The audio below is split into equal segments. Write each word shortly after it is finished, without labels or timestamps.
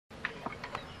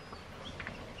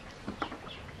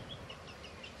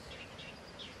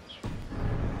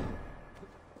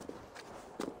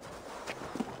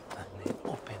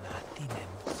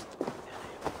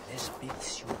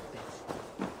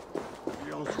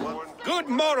Good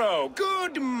morrow,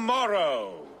 good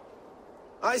morrow.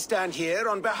 I stand here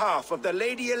on behalf of the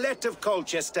Lady Elect of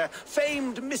Colcestre,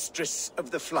 famed mistress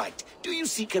of the flight. Do you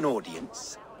seek an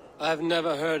audience? I've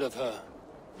never heard of her.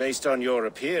 Based on your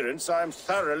appearance, I'm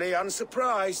thoroughly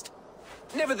unsurprised.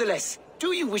 Nevertheless,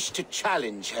 do you wish to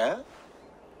challenge her?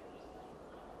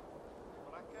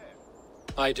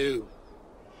 I do.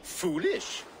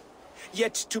 Foolish.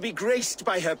 Yet to be graced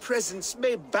by her presence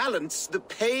may balance the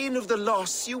pain of the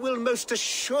loss you will most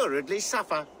assuredly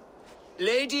suffer.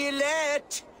 Lady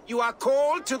Elect, you are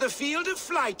called to the field of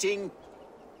flyting.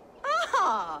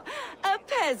 Ah, a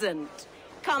peasant.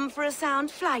 Come for a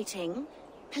sound flyting?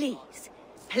 Please,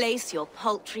 place your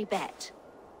paltry bet.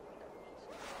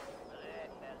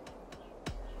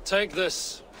 Take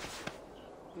this.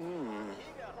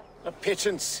 A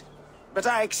pittance. But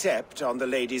I accept on the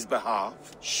lady's behalf.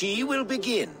 She will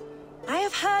begin. I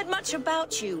have heard much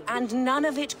about you, and none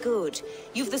of it good.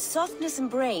 You've the softness and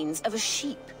brains of a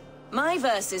sheep. My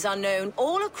verses are known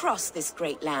all across this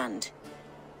great land.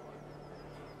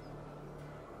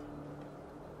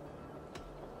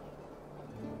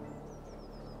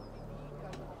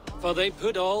 For they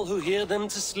put all who hear them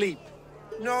to sleep.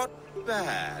 Not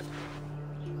bad.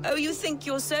 Oh, you think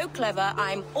you're so clever,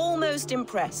 I'm almost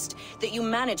impressed that you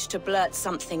managed to blurt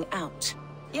something out.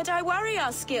 Yet I worry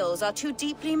our skills are too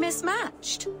deeply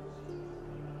mismatched.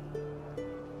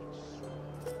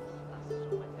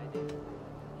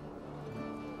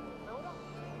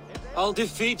 I'll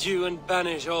defeat you and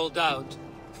banish all doubt.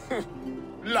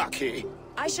 Lucky.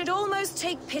 I should almost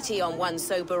take pity on one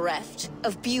so bereft,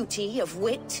 of beauty, of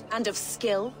wit, and of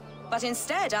skill. But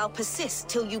instead, I'll persist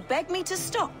till you beg me to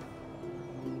stop.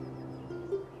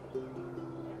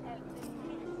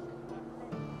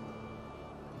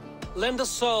 Lend a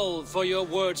soul, for your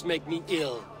words make me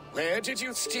ill. Where did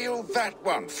you steal that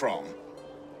one from?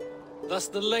 Thus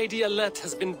the Lady Elect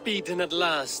has been beaten at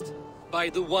last, by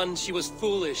the one she was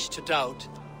foolish to doubt.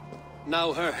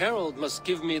 Now her herald must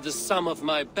give me the sum of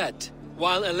my bet,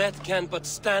 while Elect can but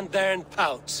stand there and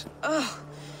pout. Ugh.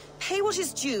 Pay what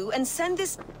is due and send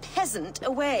this peasant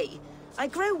away. I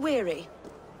grow weary.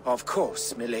 Of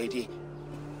course, milady.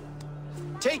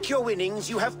 Take your winnings,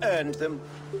 you have earned them.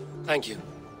 Thank you.